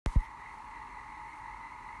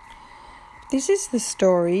This is the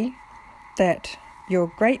story that your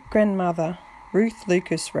great-grandmother, Ruth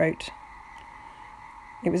Lucas, wrote.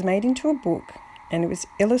 It was made into a book and it was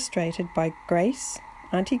illustrated by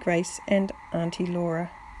Auntie Grace and Auntie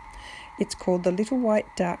Laura. It's called The Little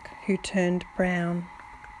White Duck Who Turned Brown.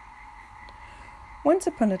 Once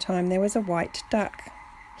upon a time there was a white duck.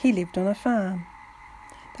 He lived on a farm.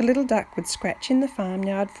 The little duck would scratch in the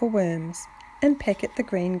farmyard for worms and peck at the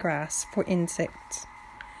green grass for insects.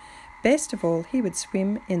 Best of all, he would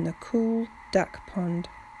swim in the cool duck pond.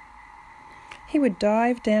 He would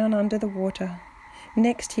dive down under the water.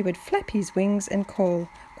 Next he would flap his wings and call,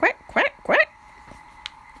 "Quack, quack, quack."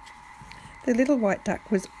 The little white duck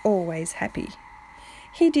was always happy.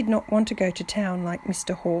 He did not want to go to town like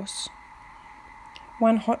Mr. Horse.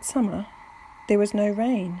 One hot summer, there was no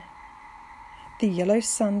rain. The yellow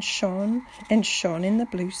sun shone and shone in the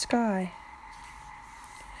blue sky.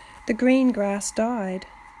 The green grass died.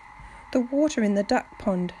 The water in the duck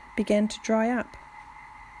pond began to dry up.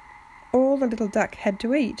 All the little duck had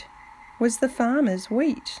to eat was the farmer's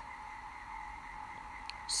wheat.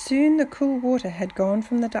 Soon the cool water had gone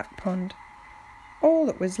from the duck pond. All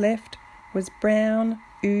that was left was brown,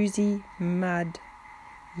 oozy mud.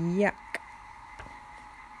 Yuck!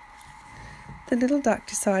 The little duck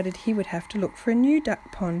decided he would have to look for a new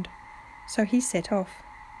duck pond, so he set off.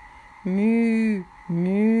 "Moo,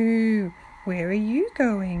 moo, where are you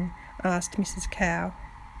going?" asked Mrs. Cow.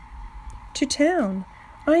 "To town.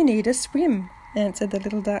 I need a swim," answered the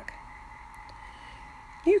little duck.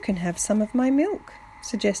 "You can have some of my milk,"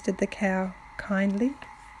 suggested the cow kindly.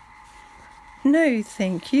 "No,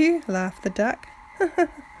 thank you," laughed the duck.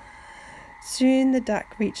 Soon the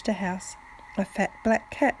duck reached a house. A fat black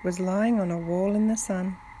cat was lying on a wall in the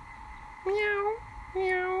sun. "Meow,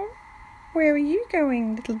 meow. Where are you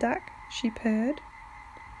going, little duck?" she purred.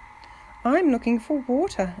 "I'm looking for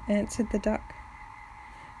water," answered the duck.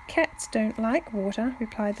 "Cats don't like water,"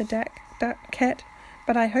 replied the cat,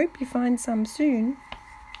 "but I hope you find some soon."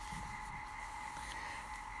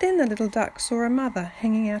 Then the little duck saw a mother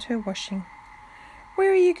hanging out her washing.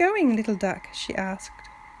 "Where are you going, little duck?" she asked.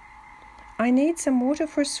 "I need some water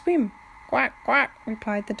for a swim." "Quack, quack,"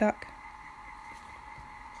 replied the duck.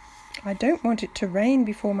 "I don't want it to rain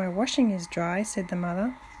before my washing is dry," said the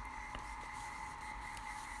mother.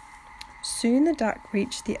 Soon the duck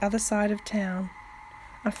reached the other side of town.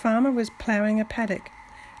 A farmer was ploughing a paddock,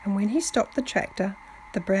 and when he stopped the tractor,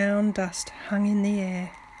 the brown dust hung in the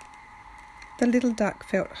air. The little duck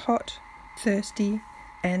felt hot, thirsty,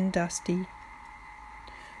 and dusty.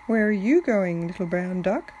 "Where are you going, little brown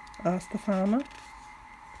duck?" asked the farmer.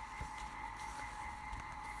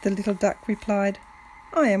 The little duck replied,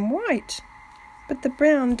 "I am white, but the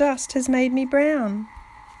brown dust has made me brown."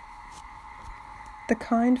 The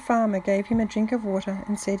kind farmer gave him a drink of water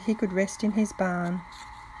and said he could rest in his barn.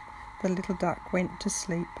 The little duck went to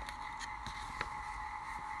sleep.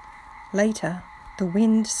 Later, the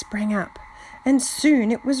wind sprang up, and soon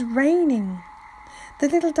it was raining. The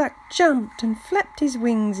little duck jumped and flapped his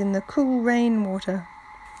wings in the cool rainwater.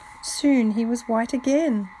 Soon he was white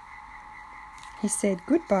again. He said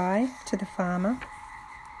goodbye to the farmer.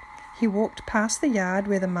 He walked past the yard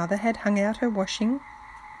where the mother had hung out her washing.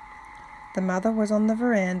 The mother was on the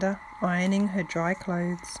veranda, ironing her dry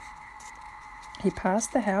clothes. He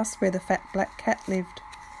passed the house where the fat black cat lived.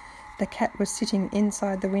 The cat was sitting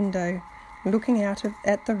inside the window, looking out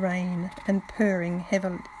at the rain and purring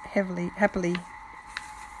happily.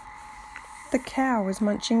 The cow was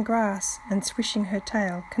munching grass and swishing her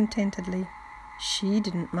tail contentedly. She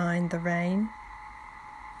didn't mind the rain.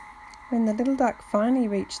 When the little duck finally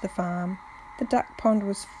reached the farm, the duck pond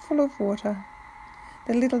was full of water.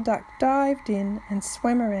 The little duck dived in and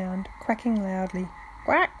swam around, quacking loudly.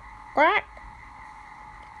 "Quack, quack!"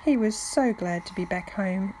 He was so glad to be back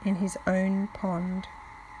home in his own pond.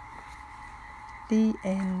 The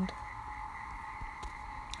end.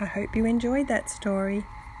 I hope you enjoyed that story.